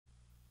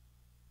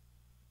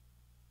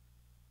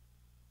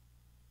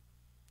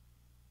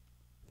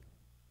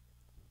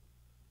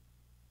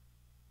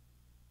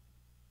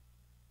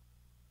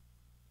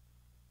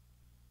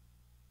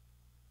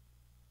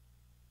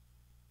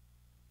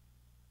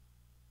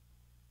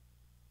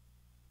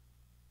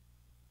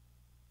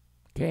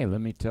Okay,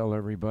 let me tell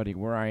everybody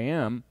where I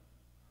am.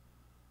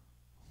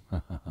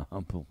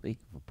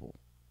 Unbelievable.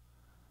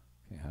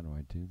 Okay, how do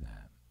I do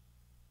that?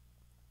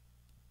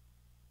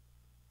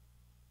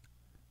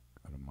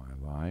 Go to my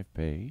live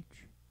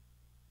page.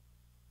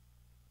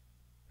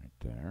 Right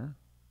there.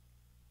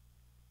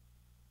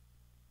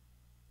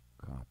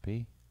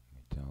 Copy. Let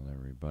me tell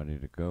everybody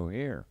to go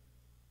here.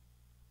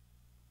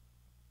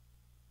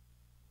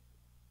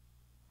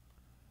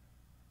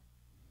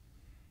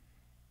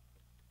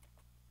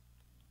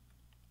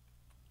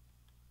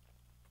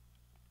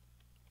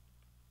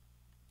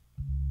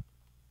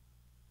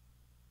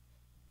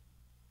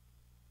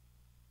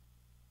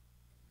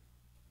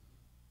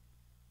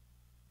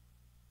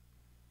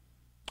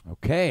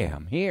 Okay,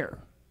 I'm here.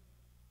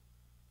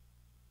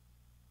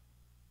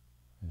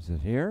 Is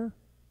it here?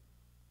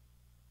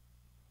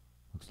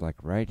 Looks like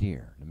right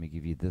here. Let me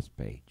give you this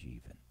page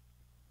even.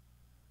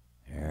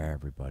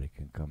 Everybody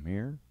can come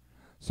here.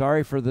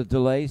 Sorry for the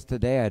delays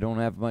today. I don't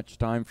have much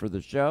time for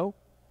the show,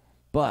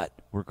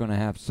 but we're going to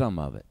have some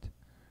of it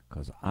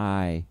because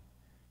I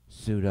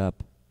suit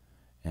up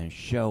and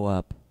show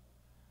up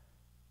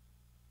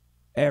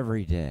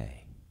every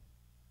day.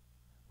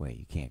 Wait,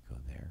 you can't go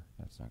there.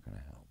 That's not going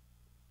to help.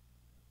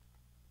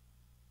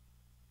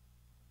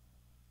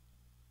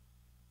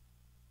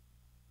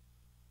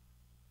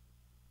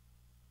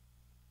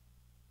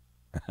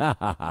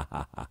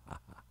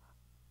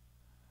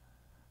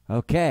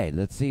 Okay,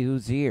 let's see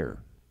who's here.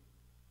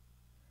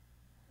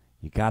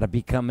 You got to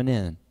be coming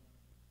in.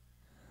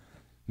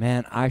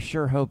 Man, I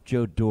sure hope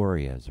Joe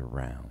Doria is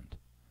around.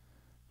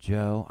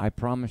 Joe, I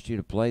promised you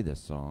to play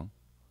this song.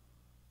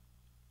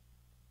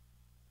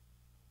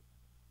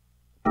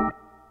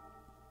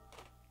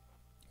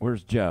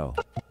 Where's Joe?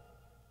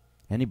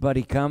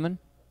 Anybody coming?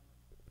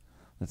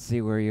 Let's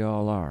see where you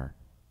all are.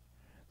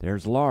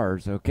 There's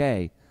Lars.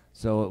 Okay.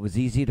 So it was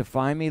easy to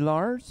find me,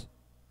 Lars?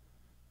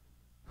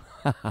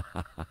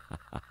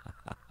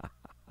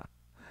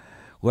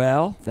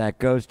 Well, that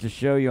goes to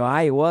show you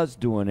I was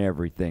doing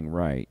everything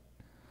right.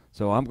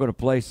 So I'm going to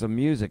play some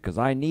music because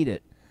I need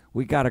it.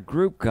 We got a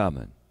group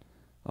coming.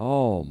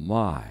 Oh,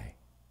 my.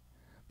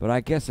 But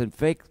I guess in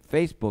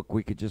Facebook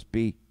we could just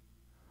be...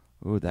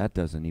 Oh, that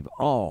doesn't even...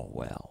 Oh,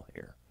 well,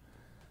 here.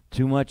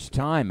 Too much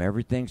time.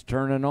 Everything's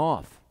turning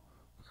off.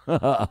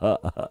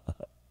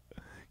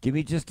 Give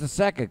me just a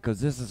second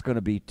because this is going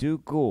to be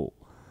too cool.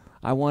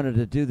 I wanted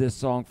to do this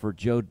song for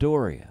Joe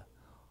Doria.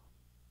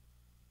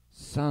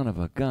 Son of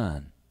a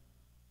gun.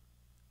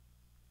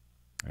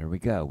 There we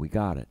go. We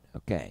got it.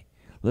 Okay.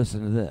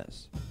 Listen to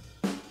this.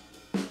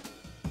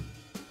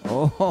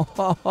 Oh, ho,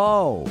 ho,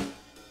 ho.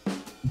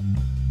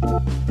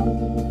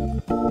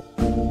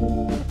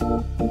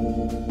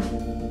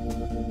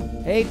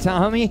 Hey,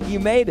 Tommy, you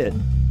made it.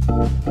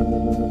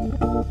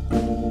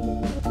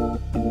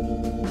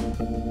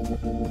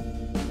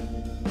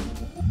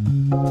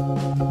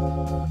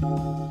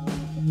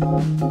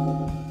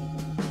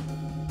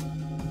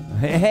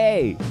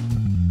 Hey.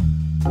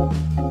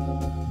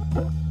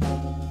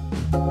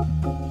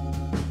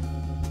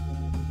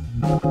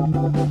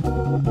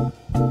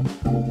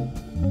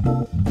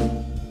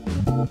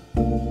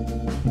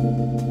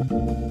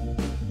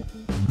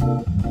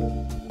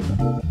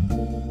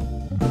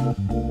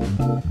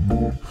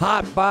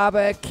 Hot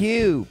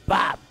barbecue,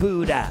 bop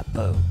boo da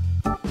boo.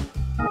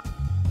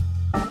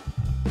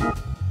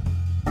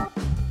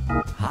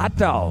 Hot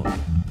dog.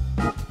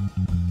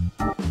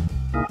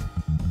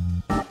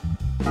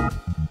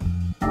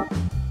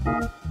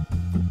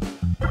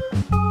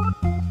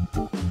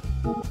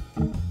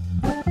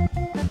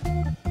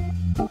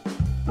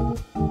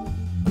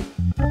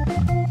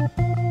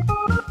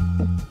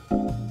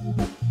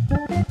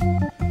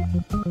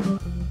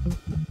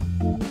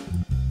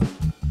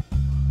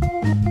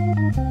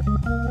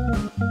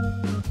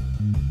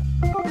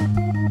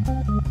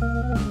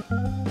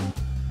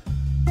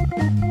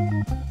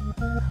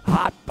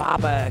 Hot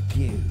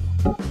barbecue.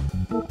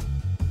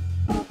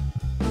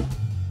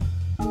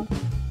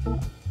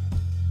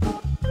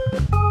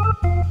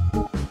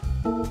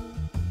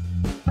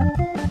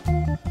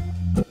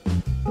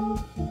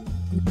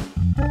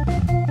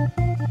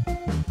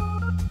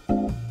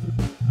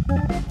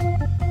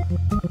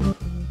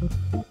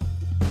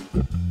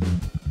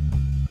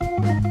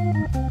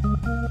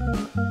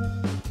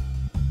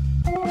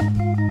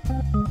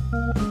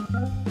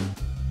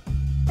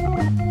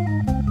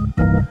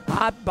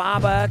 Hot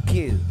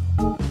barbecue.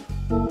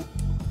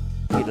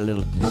 Need a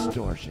little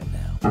distortion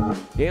now.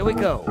 Here we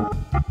go.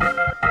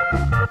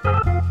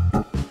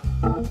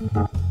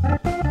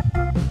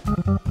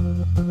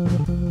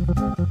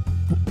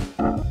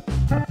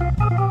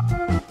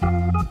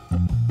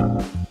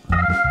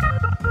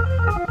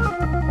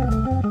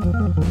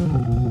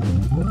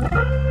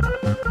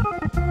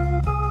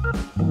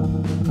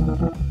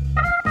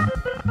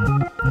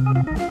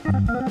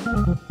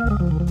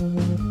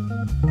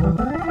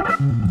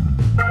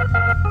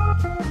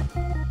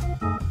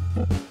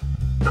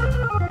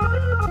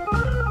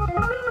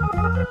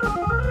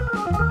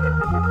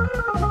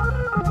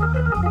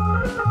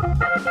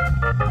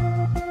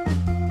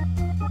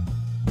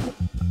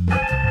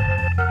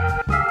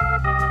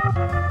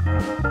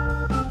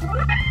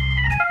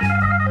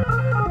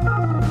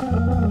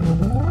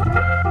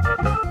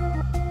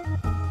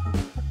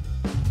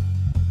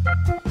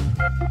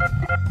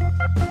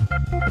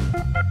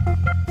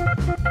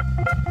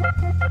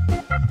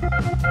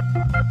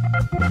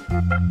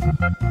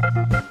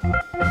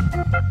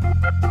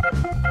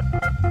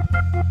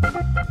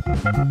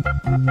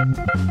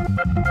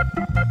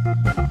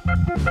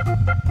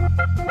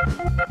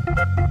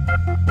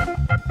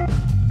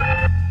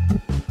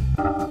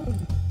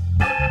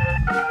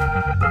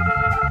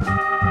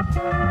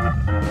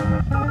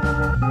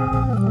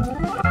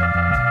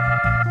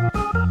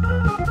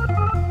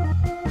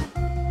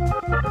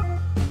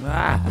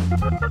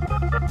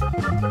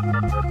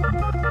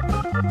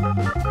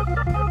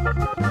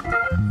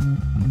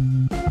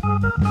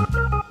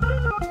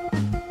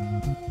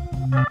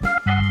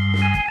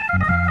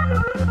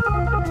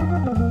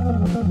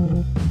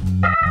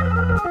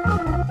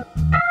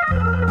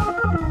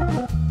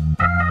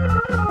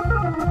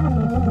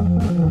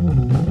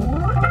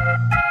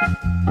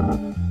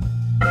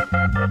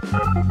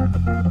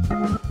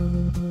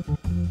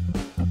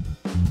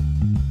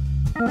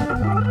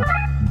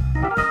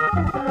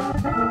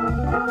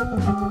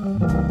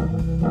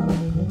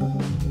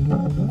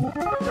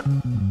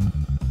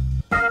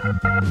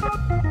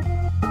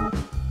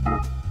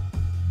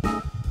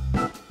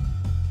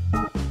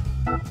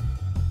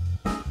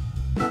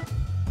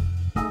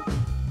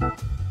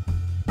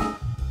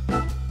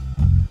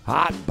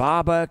 Hot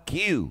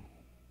barbecue.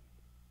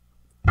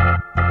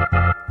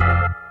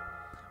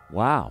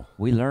 Wow,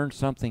 we learned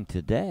something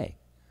today.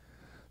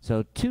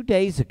 So 2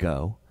 days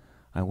ago,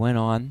 I went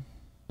on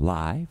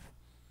live,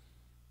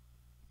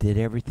 did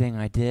everything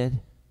I did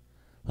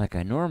like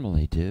I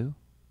normally do,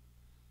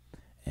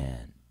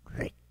 and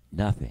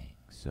nothing.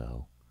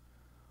 So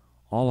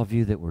all of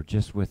you that were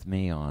just with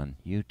me on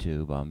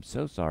YouTube, I'm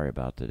so sorry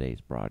about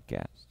today's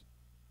broadcast.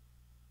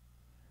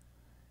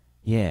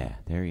 Yeah,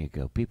 there you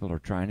go. People are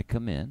trying to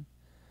come in.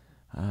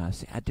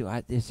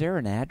 Is there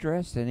an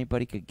address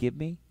anybody could give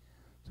me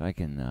so I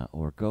can,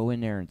 or go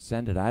in there and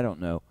send it? I don't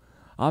know.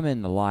 I'm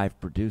in the live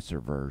producer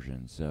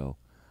version, so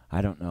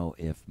I don't know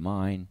if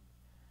mine.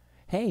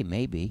 Hey,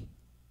 maybe.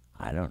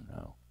 I don't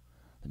know.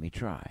 Let me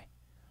try.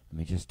 Let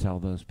me just tell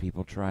those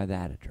people try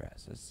that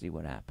address. Let's see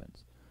what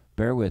happens.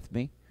 Bear with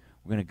me.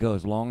 We're going to go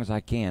as long as I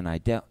can. I'm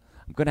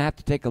going to have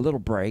to take a little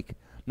break.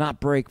 Not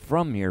break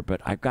from here,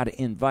 but I've got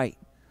to invite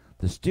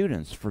the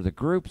students for the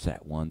groups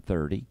at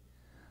 1:30,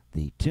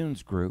 the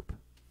tunes group,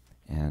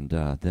 and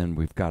then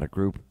we've got a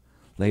group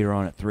later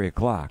on at 3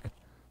 o'clock.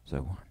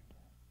 So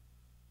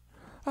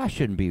I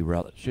shouldn't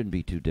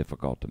be too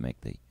difficult to make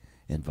the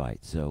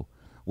invite. So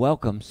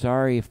welcome.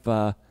 Sorry if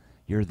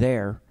you're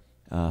there.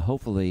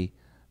 Hopefully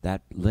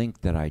that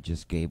link that I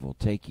just gave will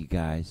take you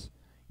guys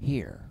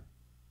here.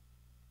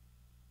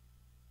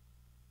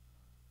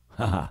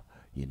 Haha,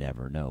 you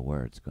never know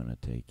where it's going to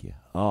take you.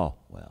 Oh,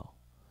 well.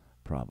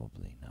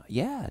 Probably not.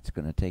 Yeah, it's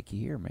going to take you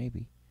here,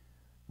 maybe.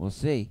 We'll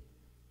see.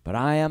 But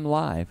I am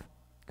live.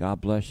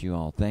 God bless you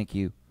all. Thank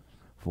you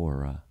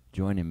for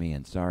joining me,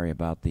 and sorry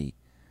about the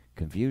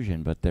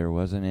confusion, but there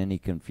wasn't any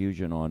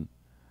confusion on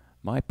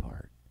my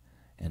part.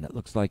 And it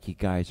looks like you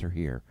guys are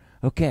here.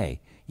 Okay,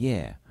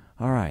 yeah.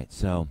 All right,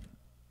 so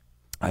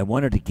I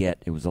wanted to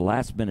it was a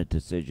last-minute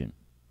decision.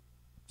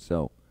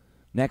 So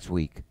next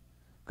week,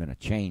 I'm going to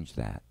change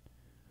that.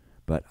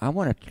 But I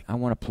want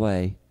to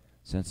play.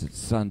 Since it's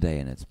Sunday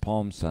and it's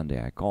Palm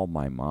Sunday, I called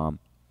my mom,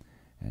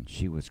 and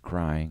she was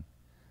crying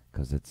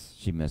because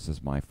she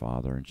misses my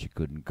father and she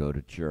couldn't go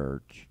to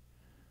church.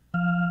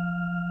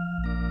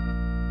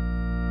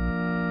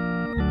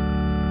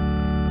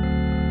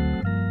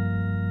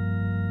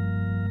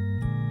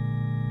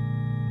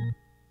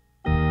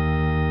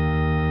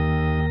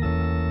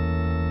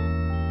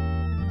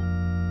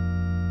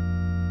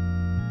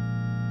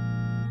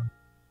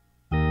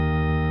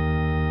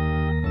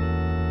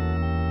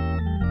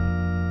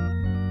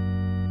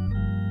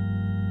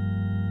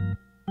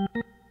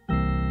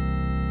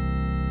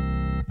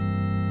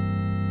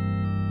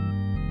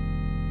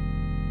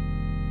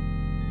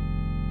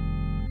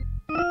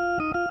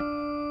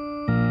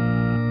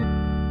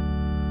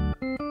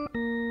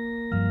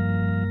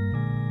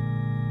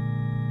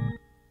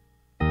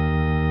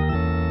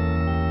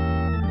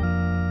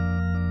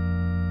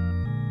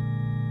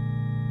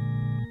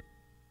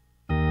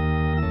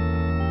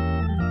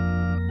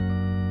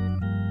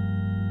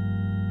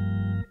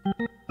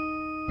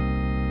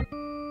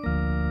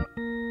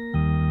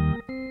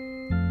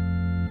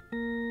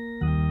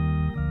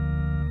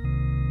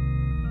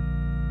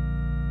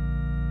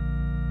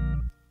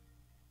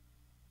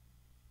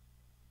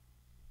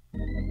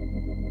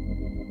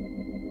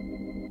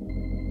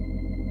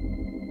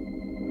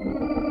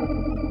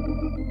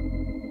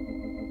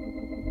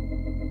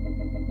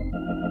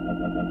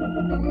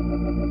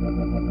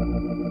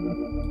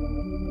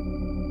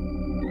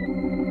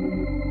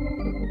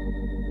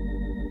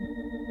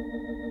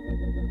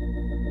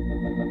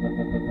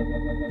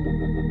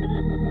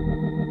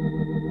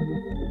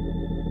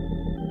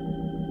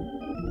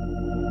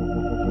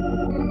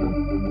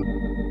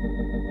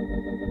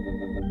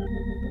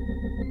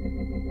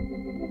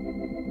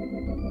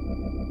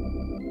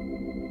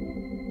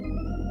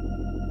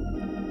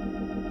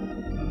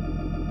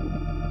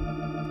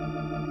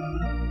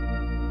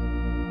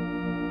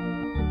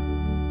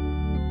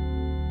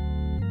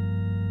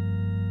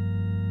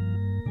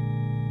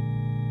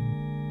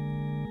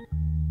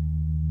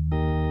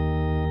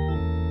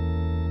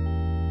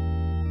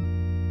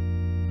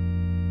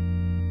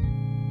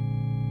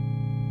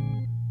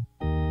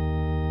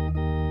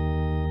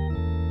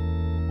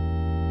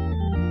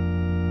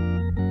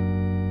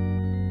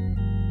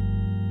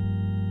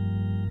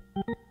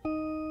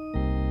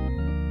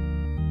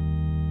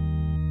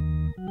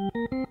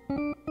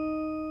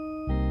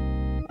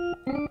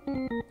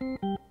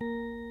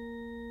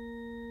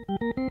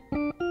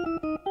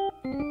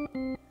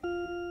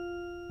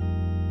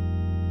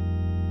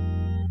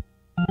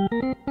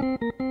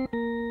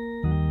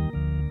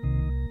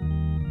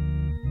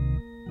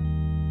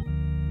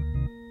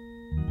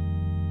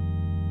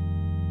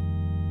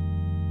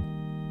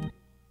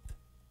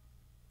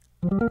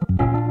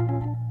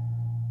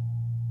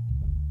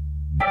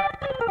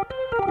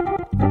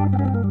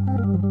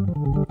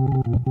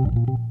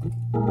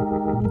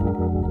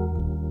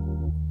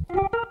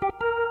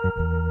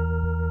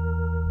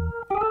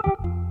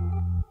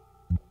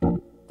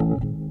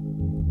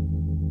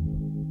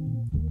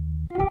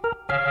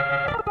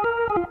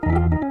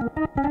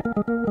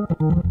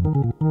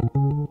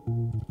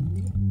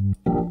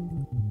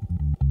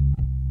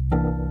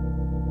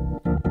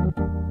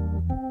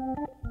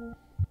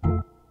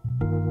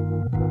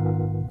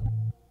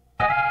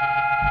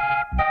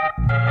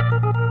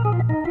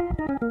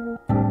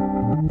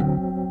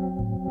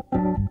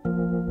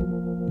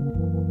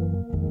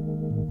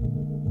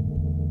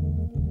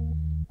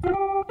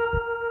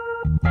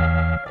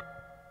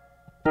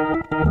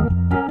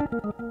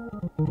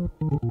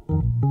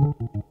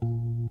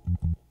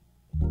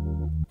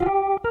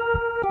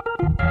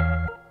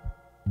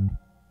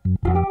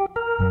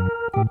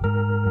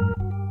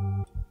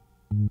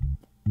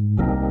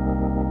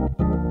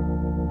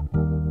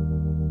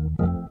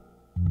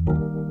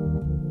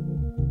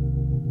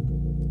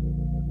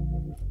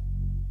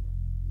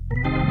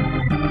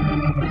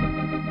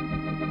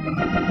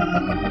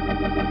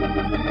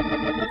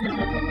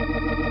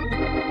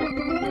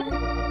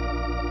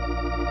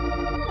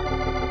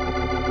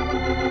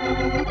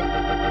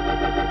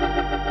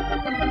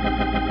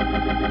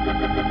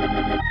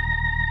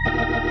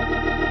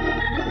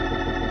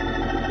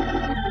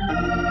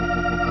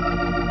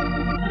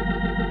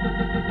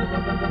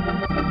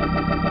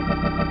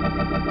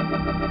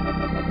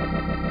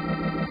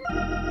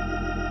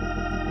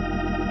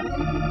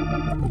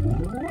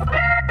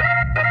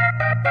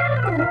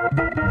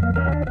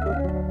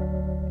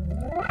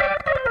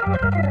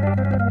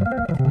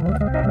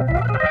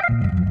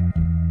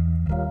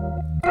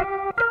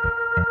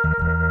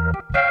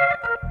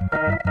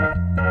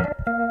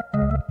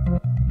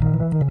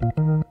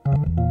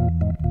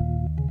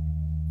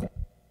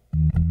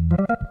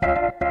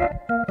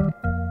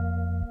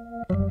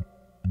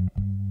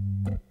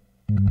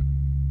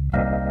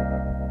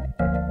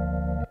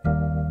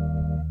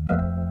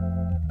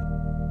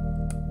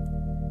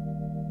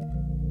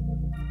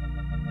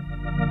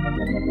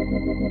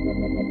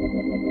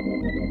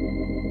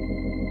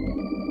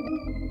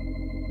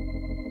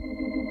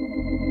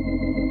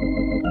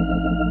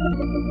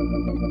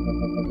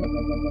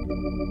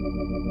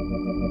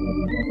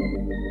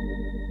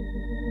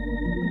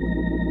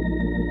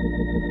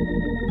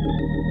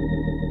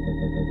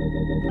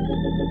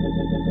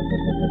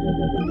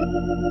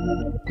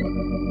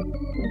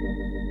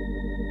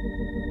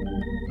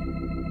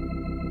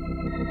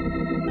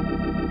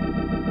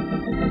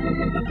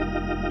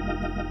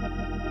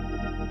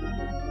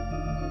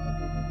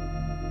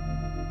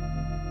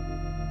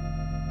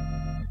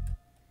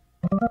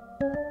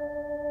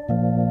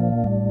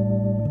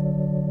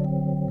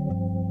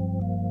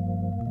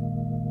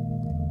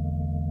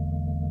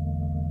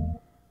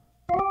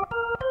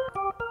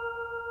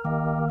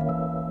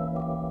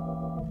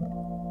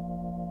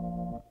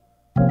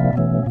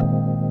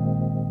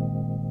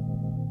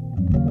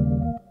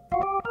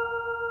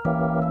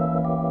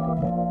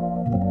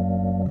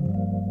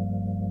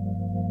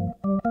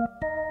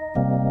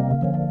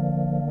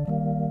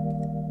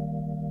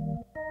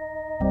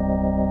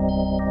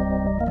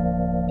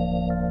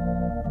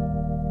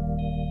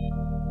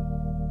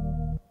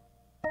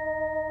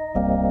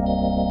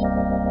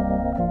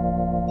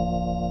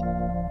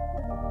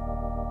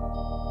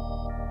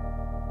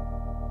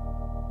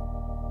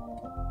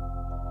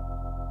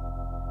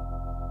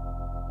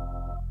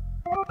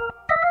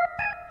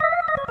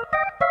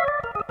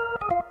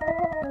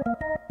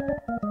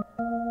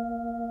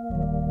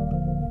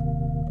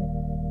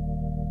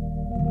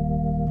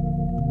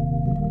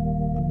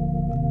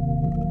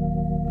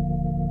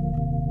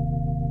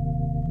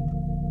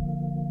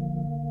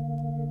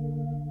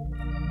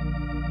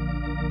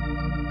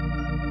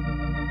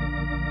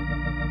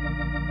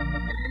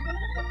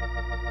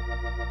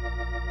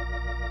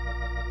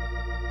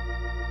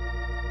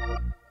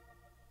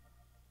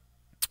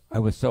 I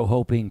was so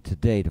hoping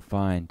today to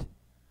find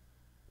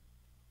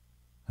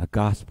a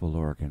gospel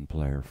organ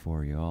player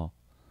for you all.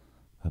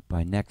 But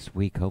by next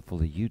week,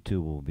 hopefully you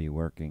two will be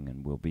working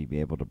and we'll be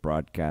able to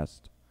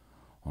broadcast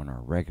on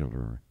our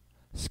regular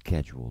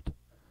scheduled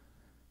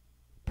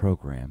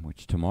program,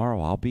 which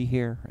tomorrow I'll be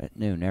here at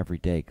noon every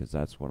day because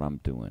that's what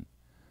I'm doing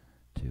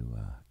to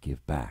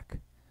give back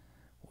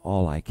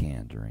all I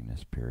can during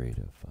this period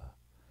of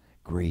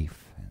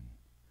grief and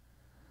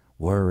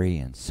worry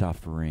and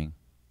suffering.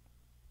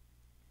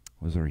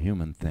 Those are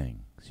human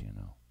things, you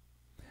know.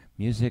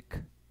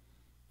 Music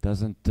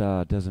doesn't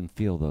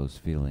feel those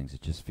feelings.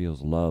 It just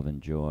feels love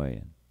and joy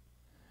and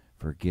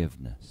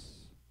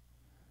forgiveness.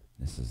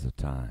 This is the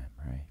time,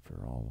 right,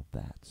 for all of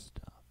that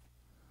stuff.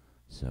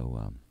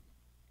 So,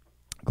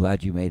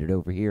 glad you made it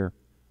over here.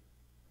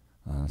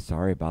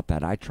 Sorry about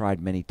that. I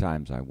tried many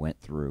times. I went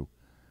through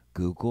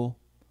Google.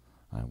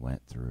 I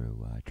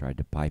tried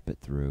to pipe it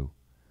through.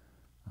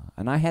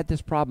 And I had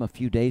this problem a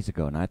few days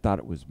ago, and I thought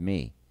it was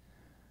me.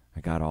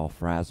 I got all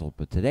frazzled.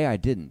 But today I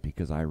didn't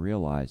because I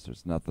realized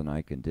there's nothing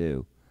I can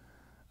do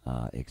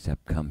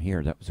except come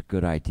here. That was a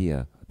good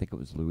idea. I think it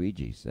was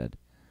Luigi said,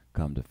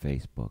 come to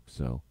Facebook.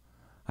 So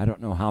I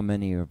don't know how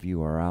many of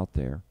you are out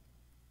there,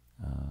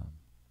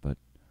 but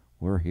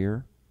we're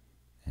here.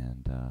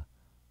 And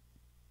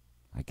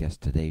I guess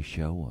today's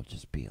show will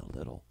just be a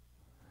little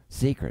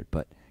secret.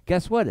 But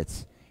guess what?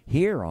 It's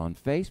here on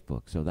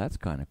Facebook, so that's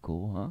kind of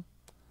cool, huh?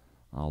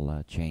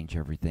 I'll change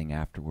everything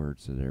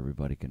afterwards so that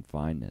everybody can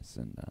find this,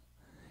 and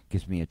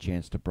gives me a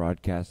chance to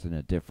broadcast in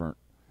a different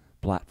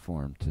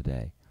platform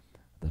today,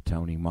 the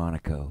Tony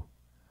Monaco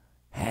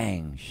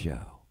Hang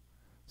Show.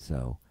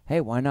 So, hey,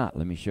 why not?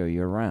 Let me show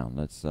you around.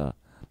 Let's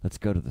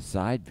go to the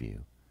side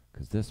view,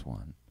 because this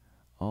one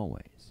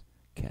always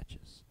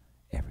catches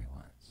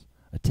everyone's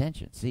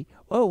attention. See?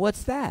 Oh,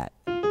 what's that?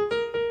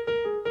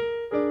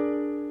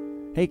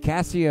 Hey,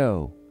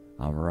 Casio,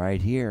 I'm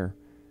right here.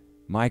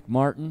 Mike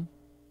Martin,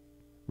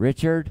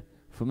 Richard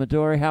from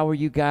Midori, how are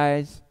you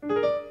guys?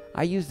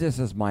 I use this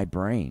as my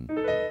brain.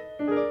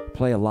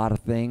 Play a lot of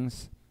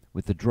things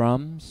with the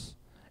drums,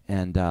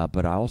 and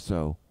but I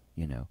also,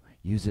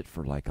 use it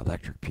for like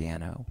electric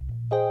piano.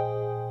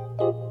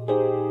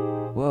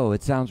 Whoa,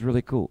 it sounds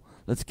really cool.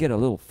 Let's get a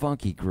little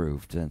funky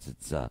groove since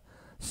it's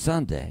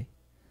Sunday.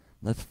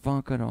 Let's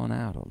funk it on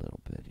out a little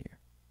bit here.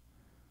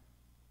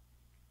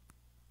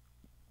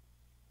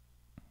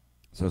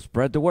 So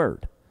spread the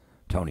word.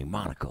 Tony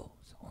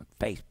Monaco's on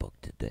Facebook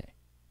today.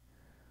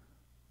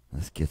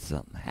 Let's get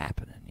something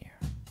happening here.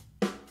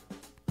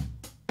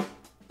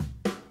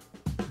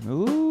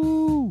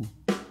 Ooh.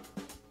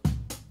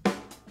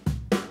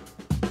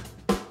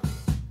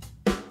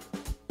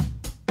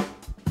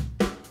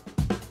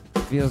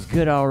 Feels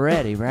good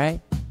already,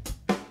 right?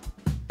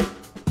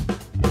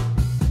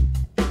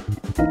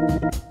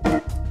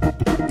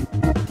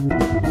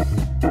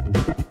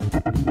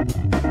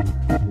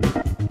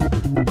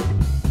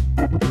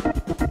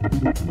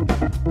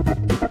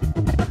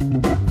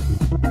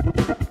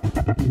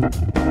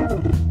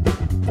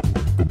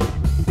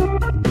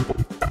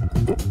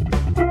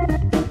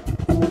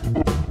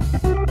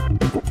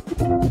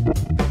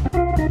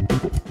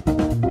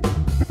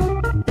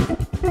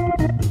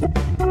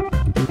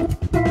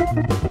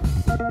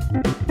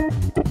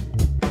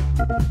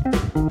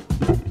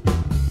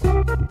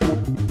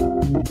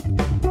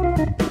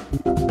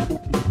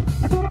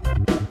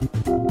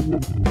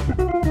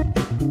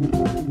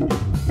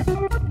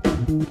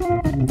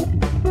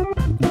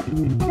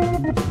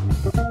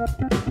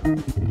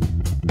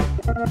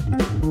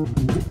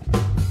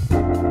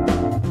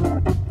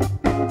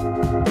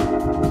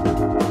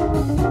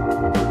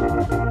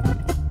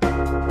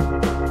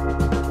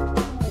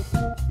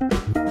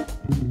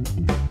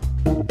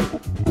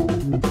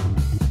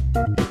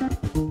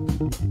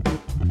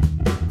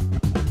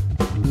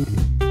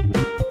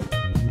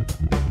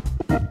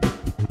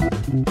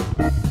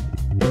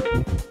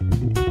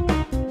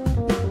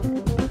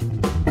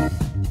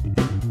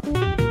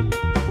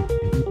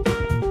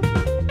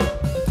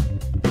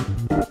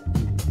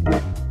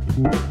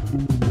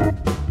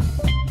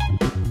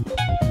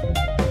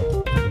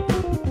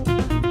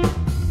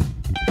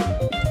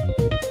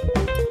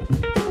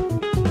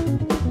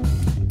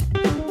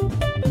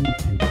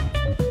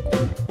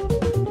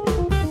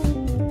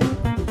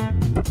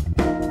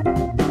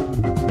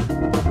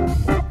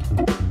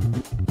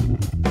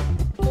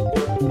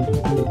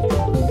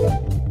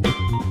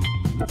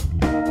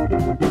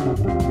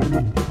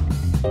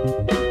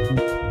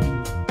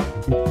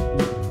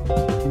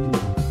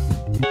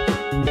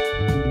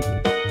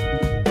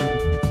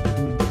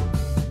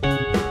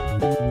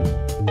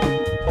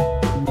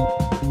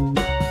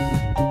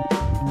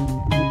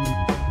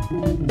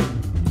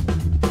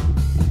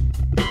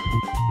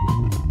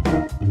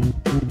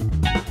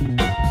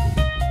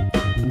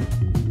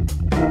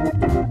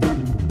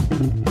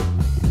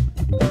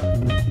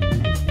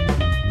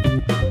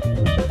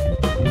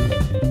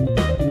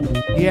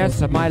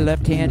 Yes, my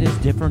left hand is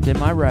different than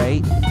my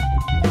right.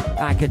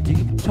 I could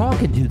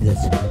talk and do this.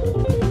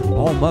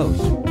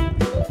 Almost.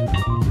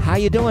 How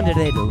you doing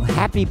today, though?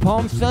 Happy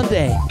Palm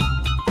Sunday.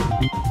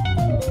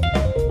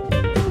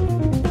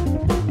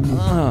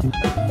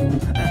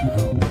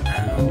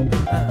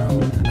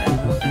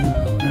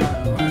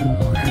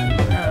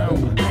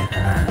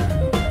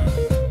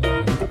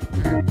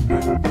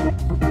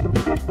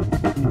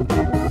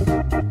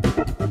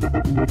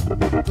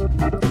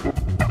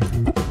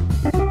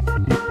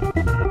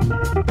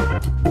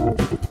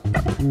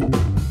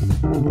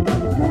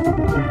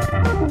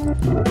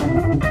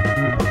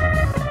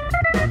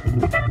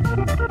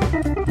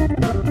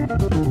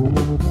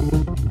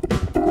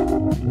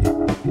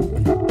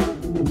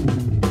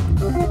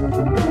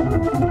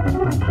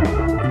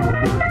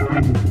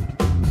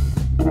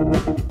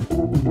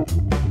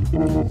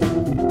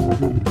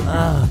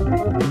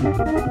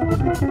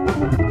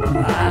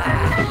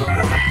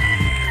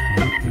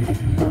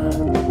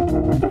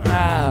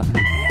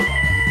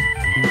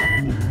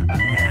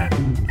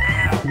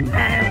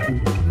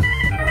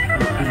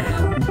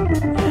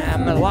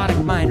 Melodic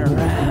minor.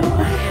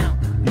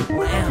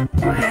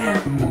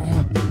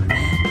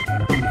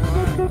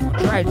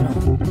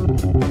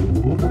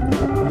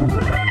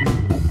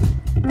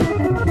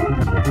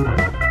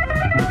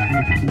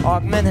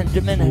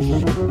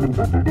 Diminished.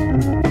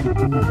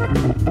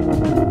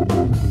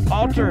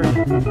 Altered.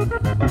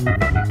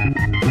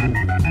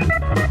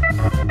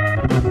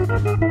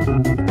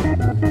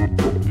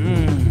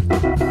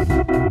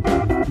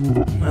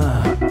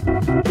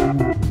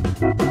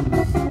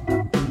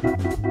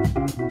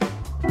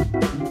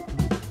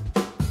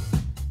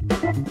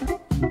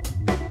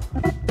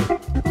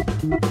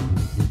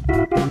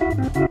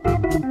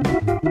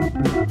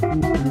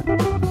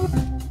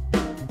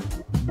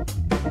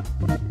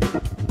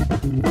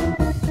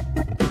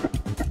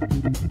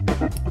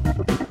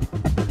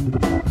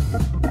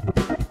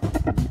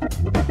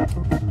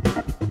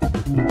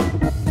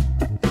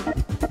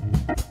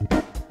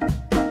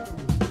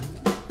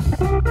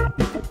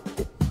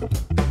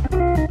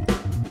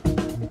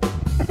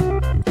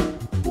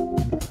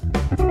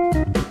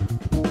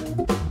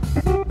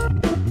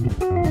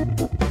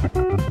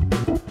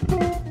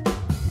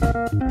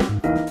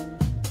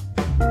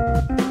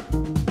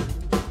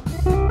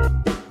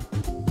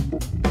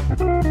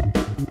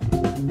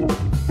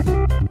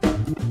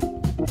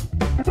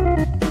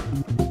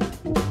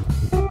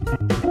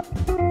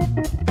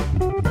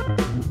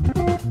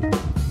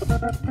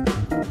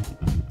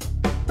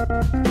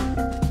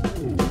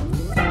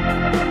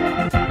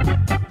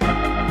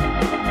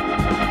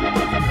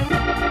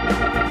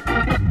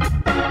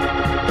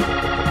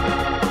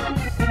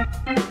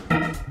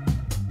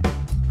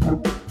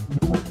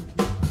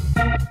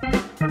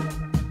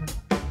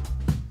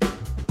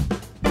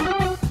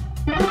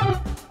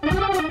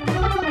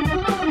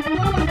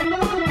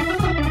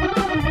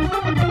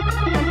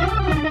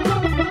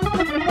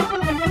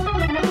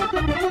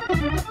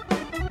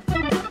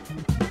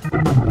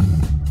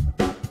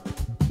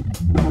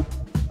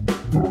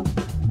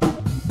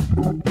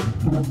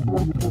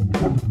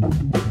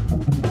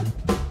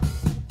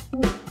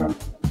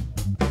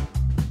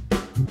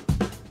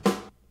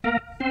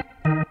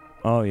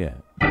 Oh, yeah.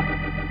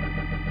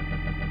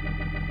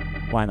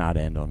 Why not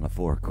end on the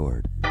 4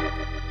 chord?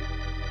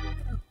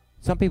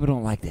 Some people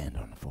don't like to end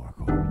on the 4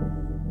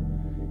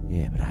 chord.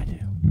 Yeah, but I do.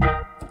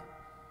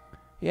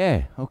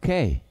 Yeah,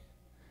 okay.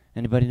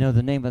 Anybody know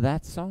the name of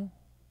that song?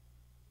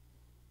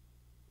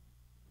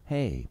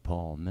 Hey,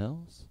 Paul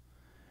Mills.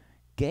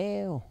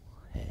 Gail.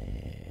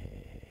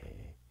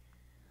 Hey.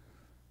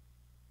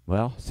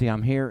 Well, see,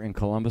 I'm here in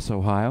Columbus,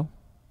 Ohio.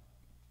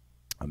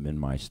 I'm in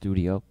my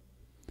studio.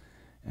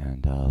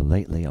 And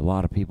lately, a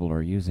lot of people are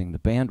using the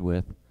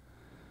bandwidth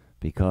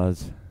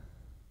because,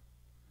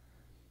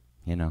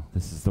 you know,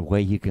 this is the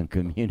way you can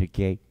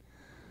communicate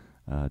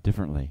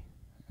differently.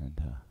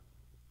 And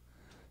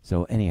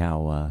so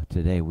anyhow,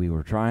 today we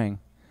were trying,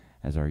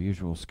 as our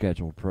usual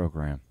scheduled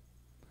program,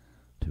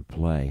 to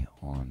play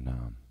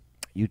on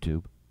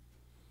YouTube.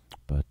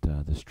 But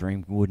the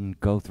stream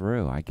wouldn't go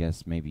through. I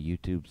guess maybe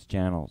YouTube's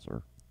channels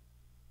are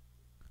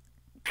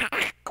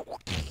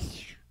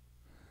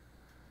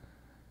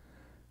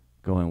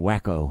going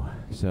wacko.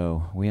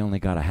 So we only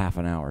got a half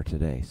an hour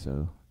today.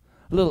 So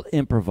a little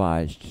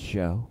improvised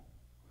show.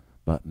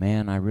 But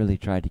man, I really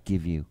tried to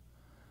give you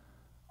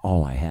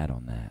all I had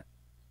on that.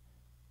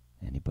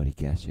 Anybody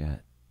guess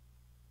yet?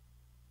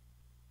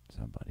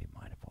 Somebody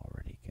might have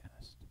already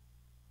guessed.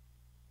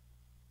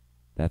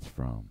 That's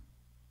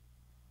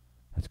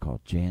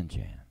called Jan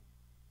Jan.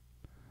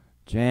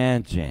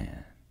 Jan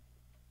Jan.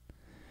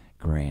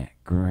 Grant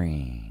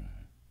Green.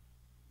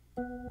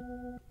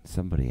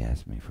 Somebody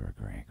asked me for a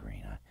Grant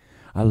Green.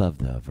 I love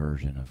the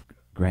version of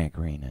Grant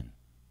Green and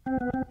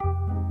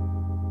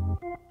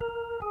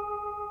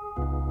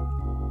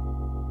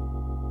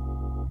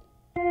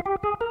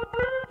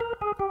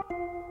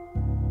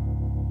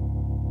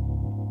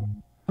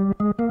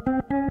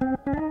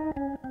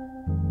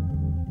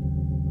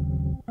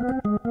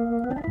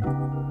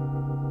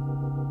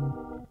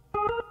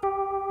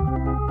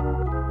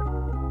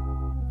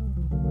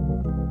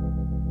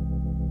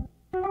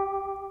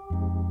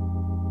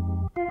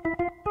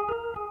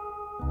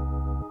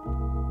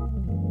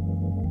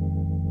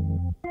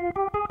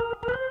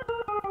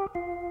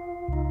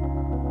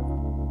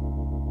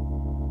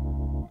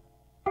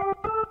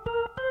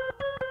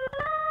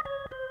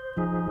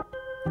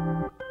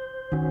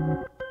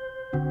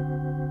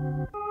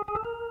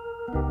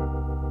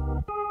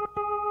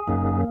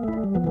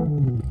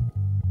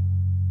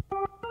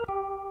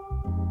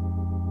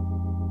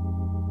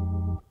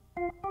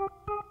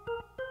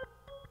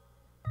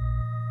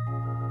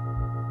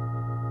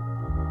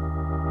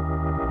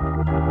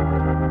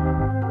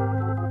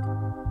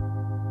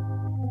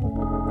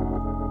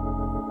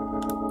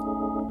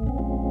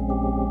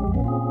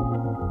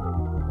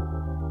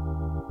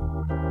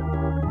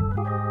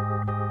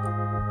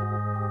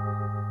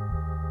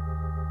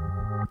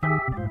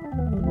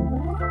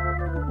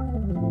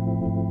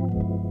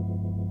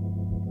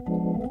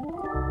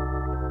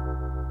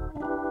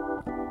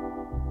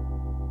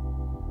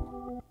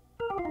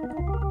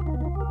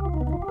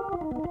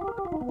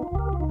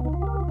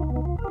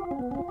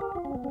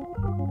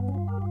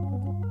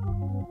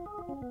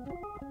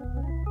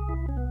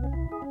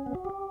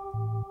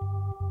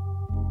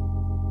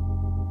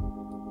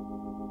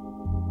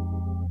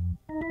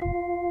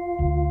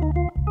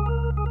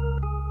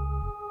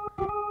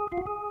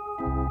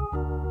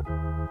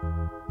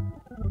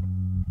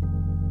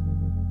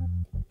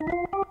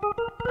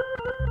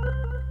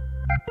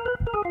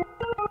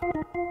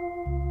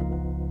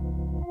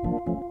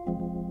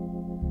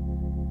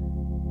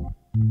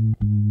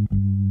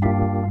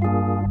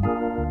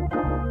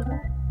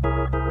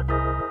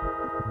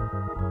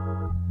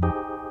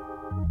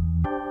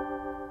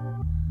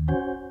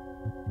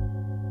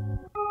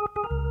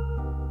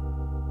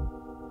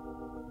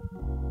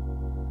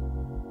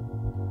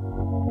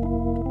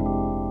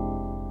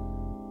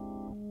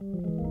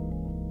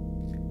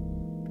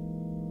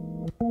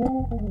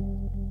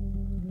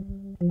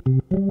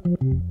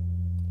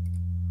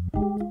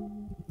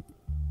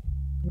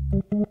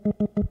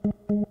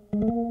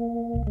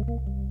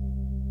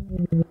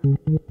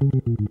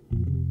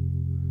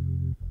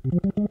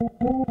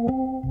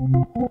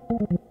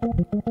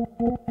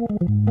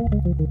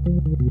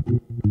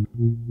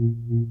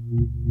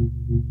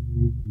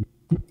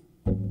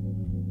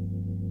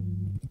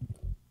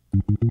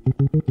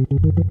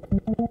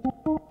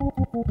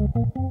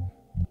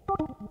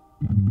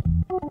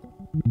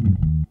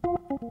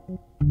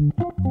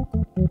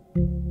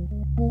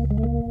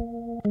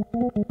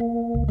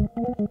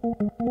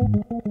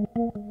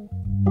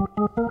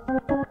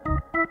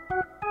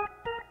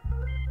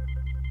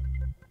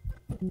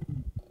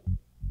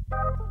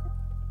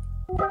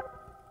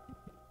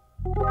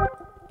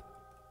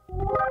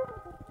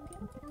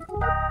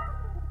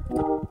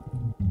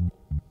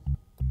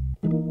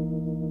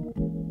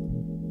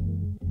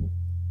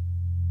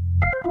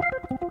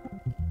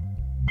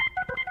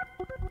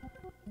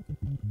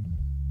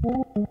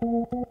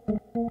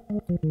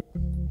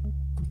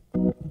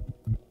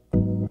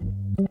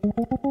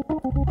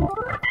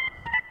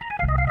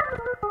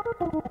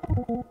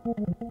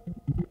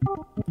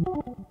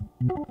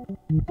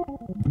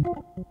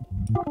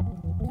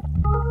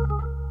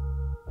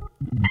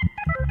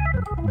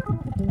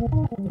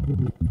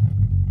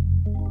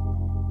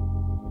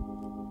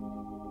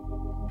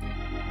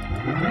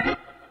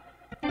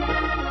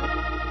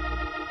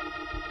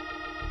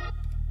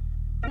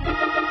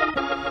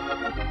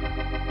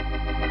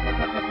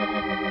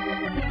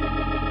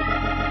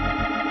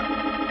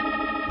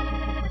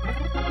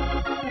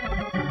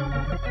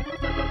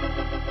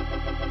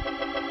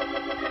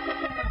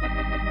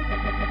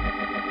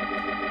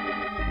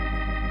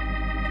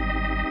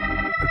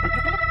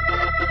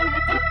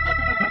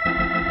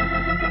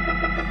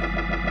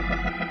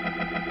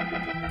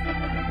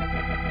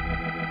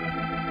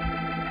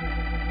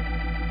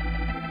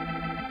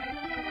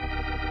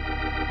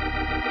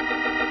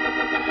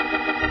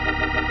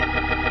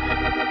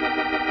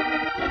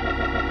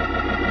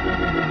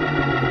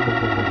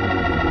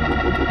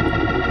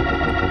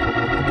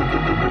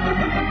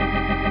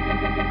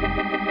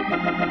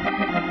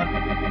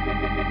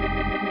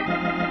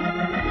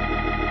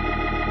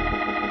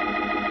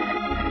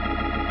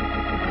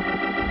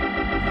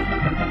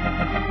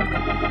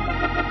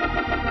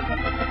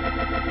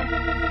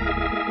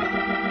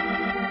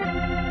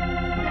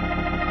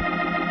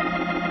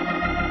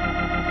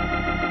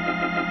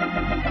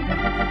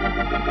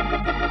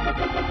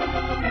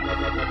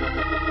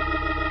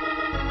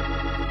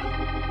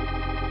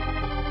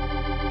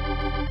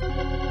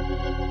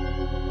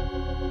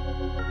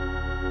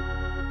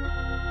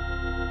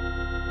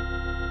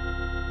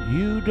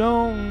You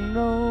don't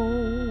know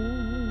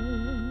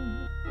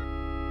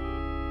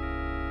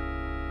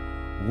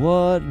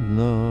what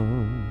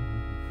love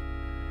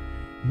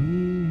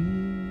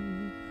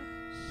is.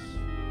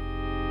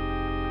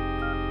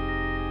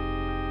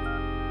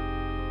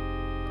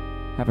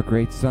 Have a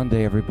great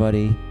Sunday,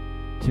 everybody.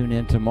 Tune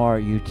in tomorrow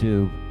at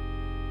YouTube.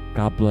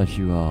 God bless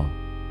you all.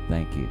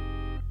 Thank you.